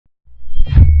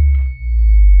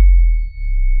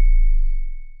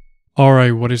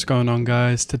Alright, what is going on,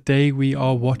 guys? Today we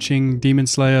are watching Demon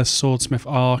Slayer Swordsmith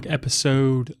Arc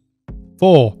episode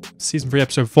 4, season 3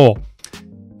 episode 4.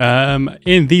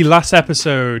 In the last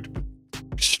episode,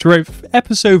 straight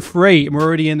episode 3, we're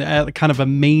already in kind of a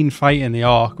main fight in the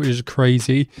arc, which is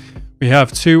crazy. We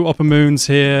have two upper moons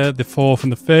here, the 4th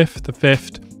and the 5th. The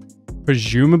 5th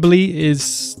presumably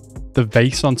is the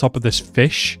vase on top of this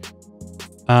fish.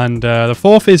 And the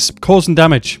 4th is causing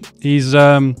damage. He's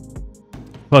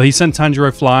well, he sent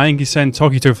Tanjiro flying. He sent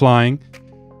Tokito flying.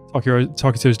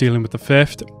 Tokito's dealing with the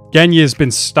 5th. Genya's been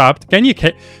stabbed.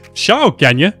 Shout out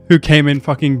Genya, who came in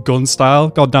fucking gun style,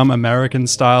 goddamn American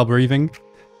style breathing,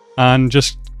 and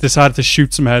just decided to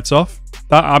shoot some heads off.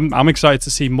 I'm excited to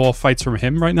see more fights from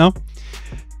him right now.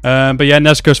 But yeah,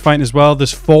 Nezuko's fighting as well.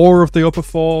 There's 4 of the upper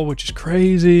 4, which is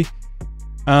crazy.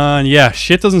 And yeah,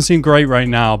 shit doesn't seem great right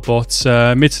now, but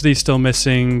Mitsudi's still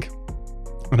missing.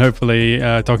 And hopefully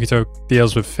Tokito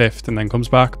deals with 5th and then comes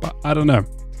back, but I don't know.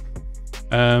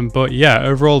 But yeah,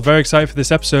 overall, very excited for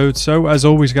this episode. So as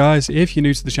always, guys, if you're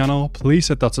new to the channel, please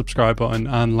hit that subscribe button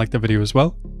and like the video as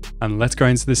well. And let's go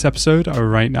into this episode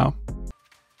right now.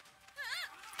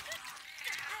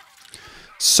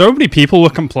 So many people were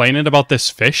complaining about this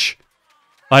fish.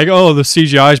 Like, oh, the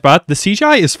CGI is bad. The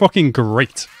CGI is fucking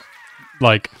great.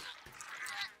 Like,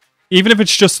 even if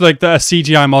it's just like a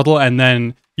CGI model and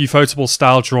then ufotable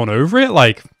style drawn over it,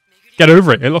 like, get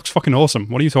over it. It looks fucking awesome.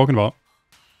 What are you talking about?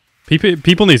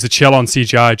 People need to chill on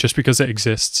CGI just because it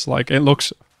exists. Like,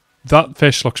 that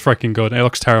fish looks freaking good. It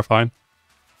looks terrifying.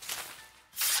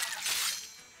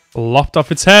 Lopped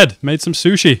off its head. Made some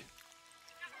sushi.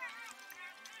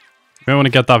 We want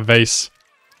to get that vase.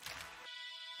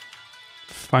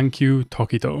 Thank you,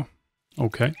 Tokito.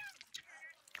 Okay.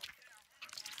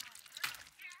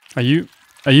 Are you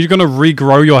gonna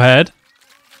regrow your head?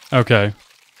 Okay.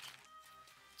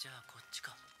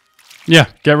 Yeah,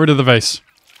 get rid of the vase.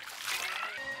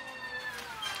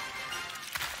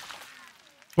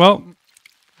 Well,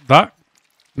 that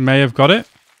may have got it.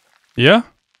 Yeah?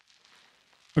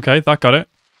 Okay, that got it.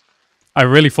 I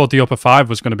really thought the upper 5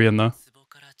 was going to be in there.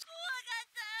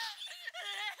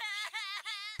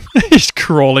 He's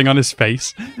crawling on his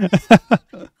face.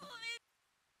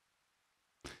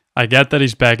 I get that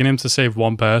he's begging him to save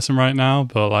one person right now,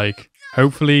 but like,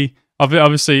 hopefully,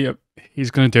 obviously,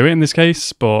 he's going to do it in this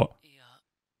case, but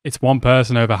it's one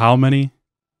person over how many?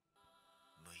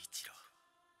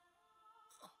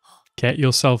 Get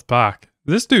yourself back.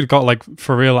 This dude got, like,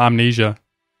 for real amnesia.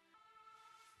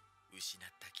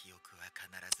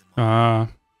 So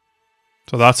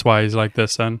that's why he's like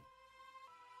this then.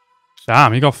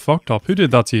 Damn, he got fucked up. Who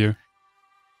did that to you?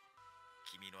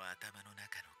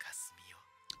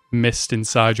 Mist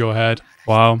inside your head.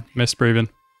 Wow, mist breathing.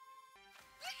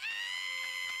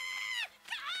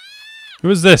 Who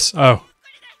is this? Oh. I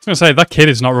was going to say, that kid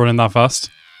is not running that fast.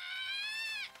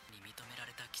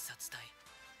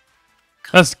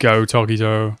 Let's go,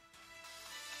 Tokito.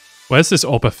 Where's this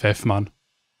upper 5th, man?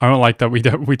 I don't like that we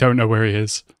don't know where he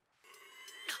is.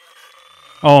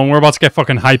 Oh, and we're about to get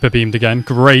fucking hyper beamed again.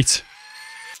 Great.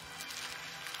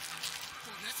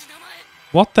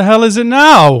 What the hell is it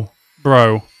now,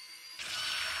 bro?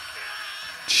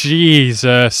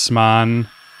 Jesus, man.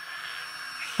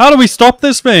 How do we stop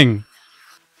this thing?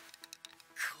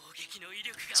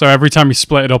 So every time we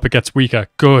split it up, it gets weaker.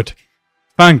 Good.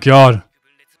 Thank God.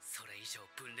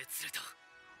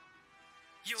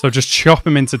 So just chop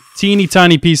him into teeny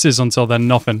tiny pieces until they're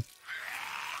nothing.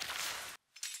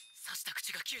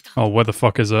 Oh, where the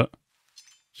fuck is it?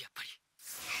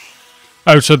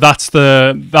 Oh, so that's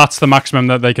the maximum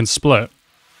that they can split.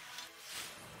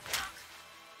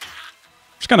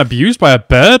 Just getting abused by a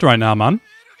bird right now, man.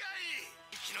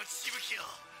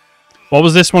 What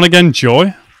was this one again?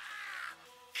 Joy?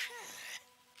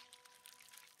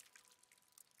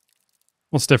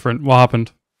 What's different? What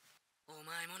happened?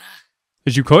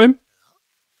 Did you cut him?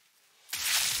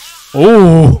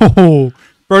 Oh,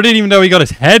 bro didn't even know he got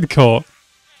his head cut.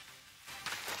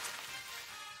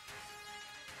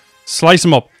 Slice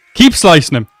him up. Keep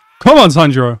slicing him. Come on,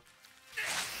 Tanjiro.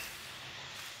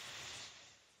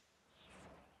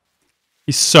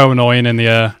 He's so annoying in the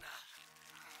air.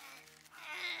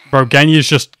 Bro, Genya's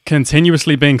just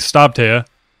continuously being stabbed here.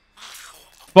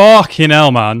 Fucking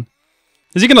hell, man.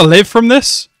 Is he gonna live from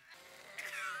this?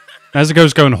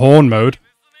 Nezuko's going horn mode.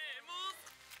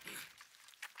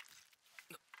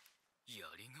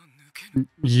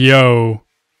 Yo.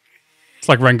 It's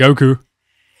like Rengoku.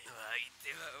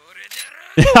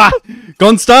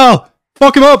 Gun style!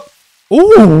 Fuck him up!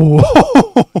 Ooh!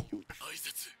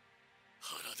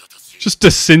 Just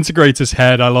disintegrates his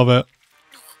head. I love it.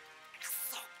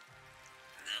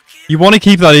 You want to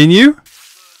keep that in you?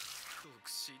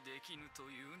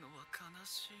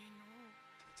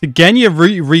 So Genya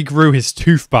regrew his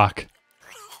tooth back.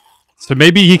 So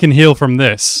maybe he can heal from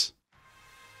this.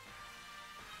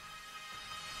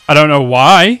 I don't know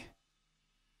why.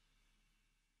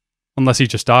 Unless he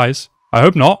just dies. I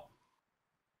hope not.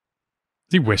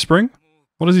 Is he whispering?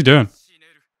 What is he doing?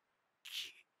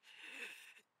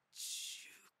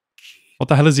 What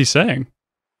the hell is he saying?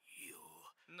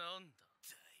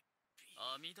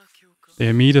 The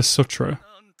Amida Sutra.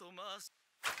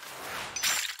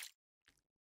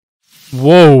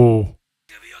 Whoa.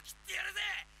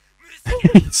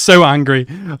 He's so angry.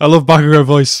 I love Bakugo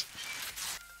voice.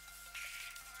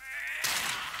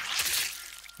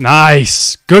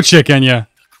 Nice. Good shit, Kenya.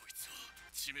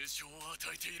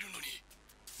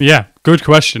 Yeah, good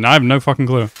question. I have no fucking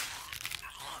clue.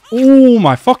 Oh,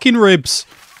 my fucking ribs.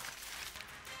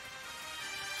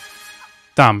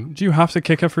 Damn, do you have to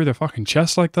kick her through the fucking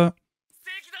chest like that?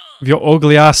 With your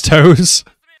ugly ass toes.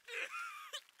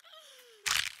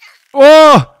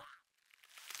 Oh!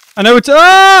 I know it's...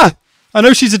 Ah! I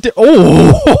know she's a...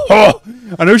 Oh!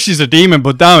 I know she's a demon,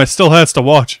 but damn, it still hurts to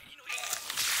watch.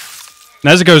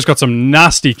 Nezuko's got some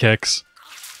nasty kicks.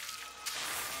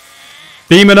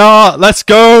 Demon art, let's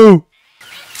go!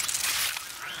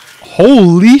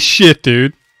 Holy shit,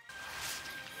 dude.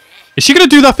 Is she gonna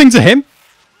do that thing to him?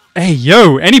 Hey,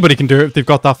 yo, anybody can do it if they've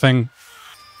got that thing.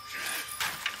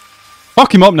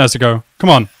 Fuck him up, Nezuko. Come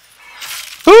on.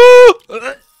 Ooh!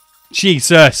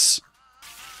 Jesus.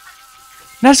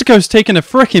 Nezuko's taking a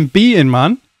frickin' beating,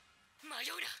 man.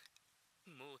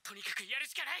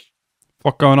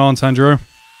 What's going on, Tanjiro?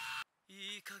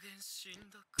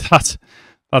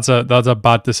 That's a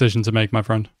bad decision to make, my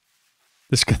friend.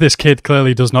 This kid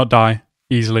clearly does not die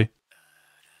easily.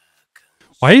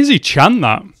 Why does he chant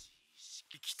that?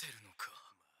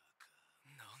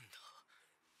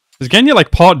 Is Genya like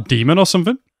part demon or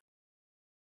something?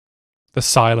 The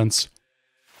silence.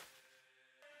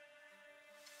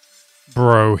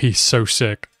 Bro, he's so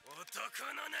sick.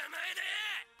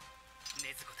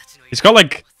 He's got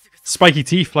like spiky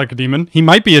teeth like a demon. He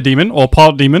might be a demon or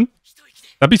part demon.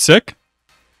 That'd be sick.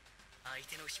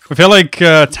 I feel like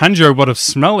Tanjiro would have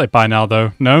smelled it by now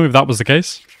though. No, if that was the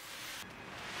case.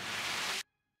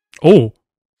 Oh.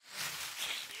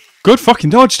 Good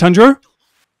fucking dodge, Tanjiro.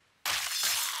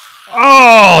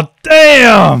 Oh,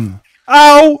 damn!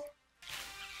 Ow!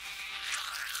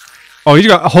 Oh, you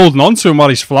got holding on to him while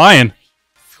he's flying.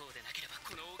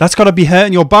 That's gotta be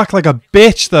hurting your back like a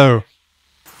bitch, though.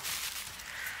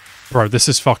 Bro, this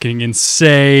is fucking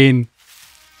insane.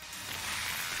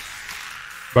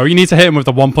 Bro, you need to hit him with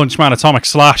the One Punch Man Atomic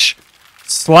Slash.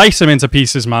 Slice him into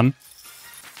pieces, man.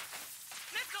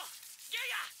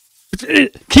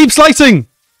 Keep slicing!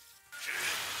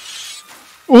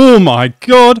 Oh my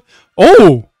god!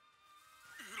 Oh!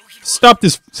 Stabbed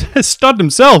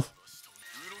himself!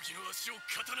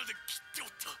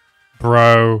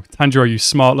 Bro, Tanjiro, you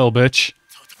smart little bitch.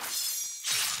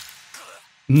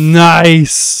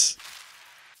 Nice!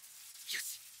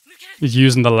 He's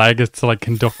using the leg to like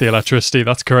conduct the electricity.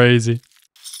 That's crazy.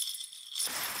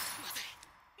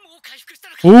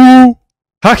 Ooh!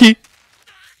 Haki!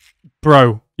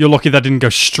 Bro, you're lucky that didn't go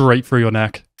straight through your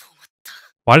neck.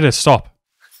 Why did it stop?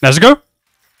 Nezuko?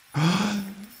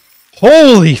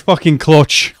 Holy fucking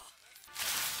clutch.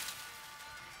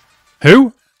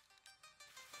 Who?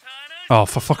 Oh,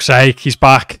 for fuck's sake, he's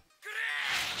back.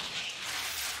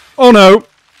 Oh no.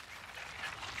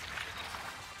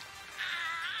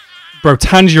 Bro,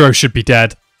 Tanjiro should be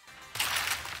dead.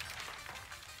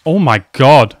 Oh my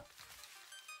god.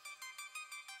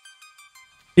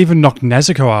 Even knocked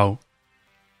Nezuko out.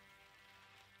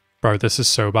 Bro, this is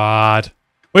so bad.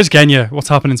 Where's Genya? What's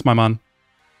happening to my man?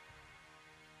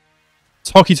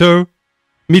 Tokito,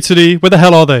 Mitsuri, where the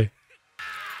hell are they?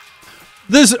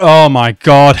 There's... Oh my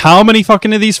god, how many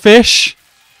fucking of these fish?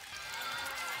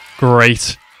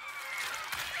 Great.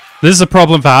 This is a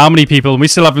problem for how many people? We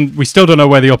still don't know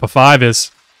where the upper 5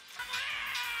 is.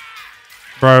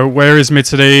 Bro, where is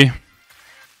Mitsuri?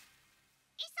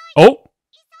 Oh!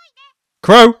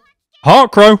 Crow!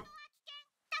 Heart Crow!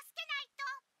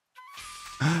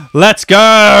 Let's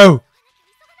go!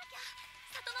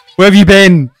 Where have you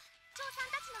been?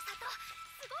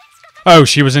 Oh,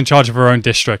 she was in charge of her own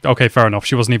district. Okay, fair enough.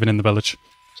 She wasn't even in the village.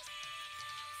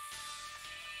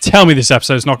 Tell me this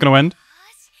episode's not going to end.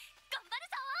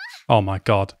 Oh my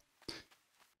god.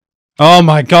 Oh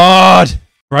my god!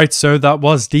 Right, so that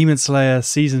was Demon Slayer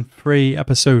Season 3,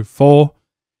 Episode 4.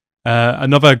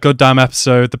 Another good damn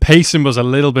episode. The pacing was a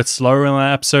little bit slower in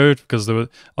that episode because there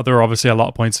were obviously a lot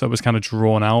of points that was kind of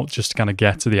drawn out just to kind of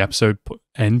get to the episode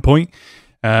end point.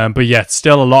 But yeah,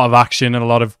 still a lot of action and a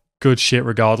lot of good shit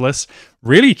regardless.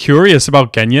 Really curious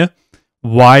about Genya,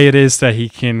 why it is that he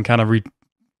can kind of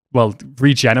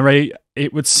regenerate,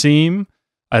 it would seem.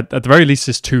 At the very least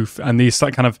his tooth, and these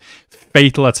like kind of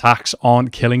fatal attacks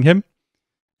aren't killing him.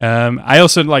 I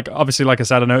also obviously, like I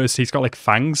said, I noticed he's got like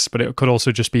fangs, but it could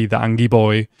also just be the Angie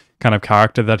boy kind of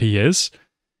character that he is.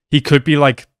 He could be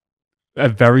like a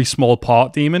very small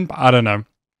part demon, but I don't know.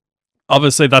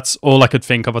 Obviously, that's all I could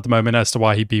think of at the moment as to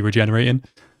why he'd be regenerating.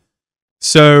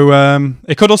 So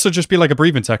it could also just be like a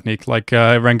breathing technique, like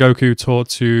Rengoku taught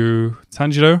to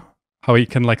Tanjiro, how he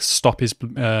can like stop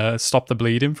the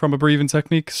bleeding from a breathing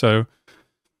technique. So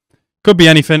could be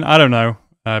anything. I don't know.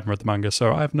 I haven't read the manga,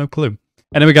 so I have no clue.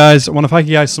 Anyway, guys, I want to thank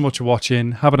you guys so much for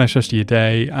watching. Have a nice rest of your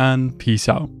day, and peace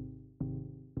out.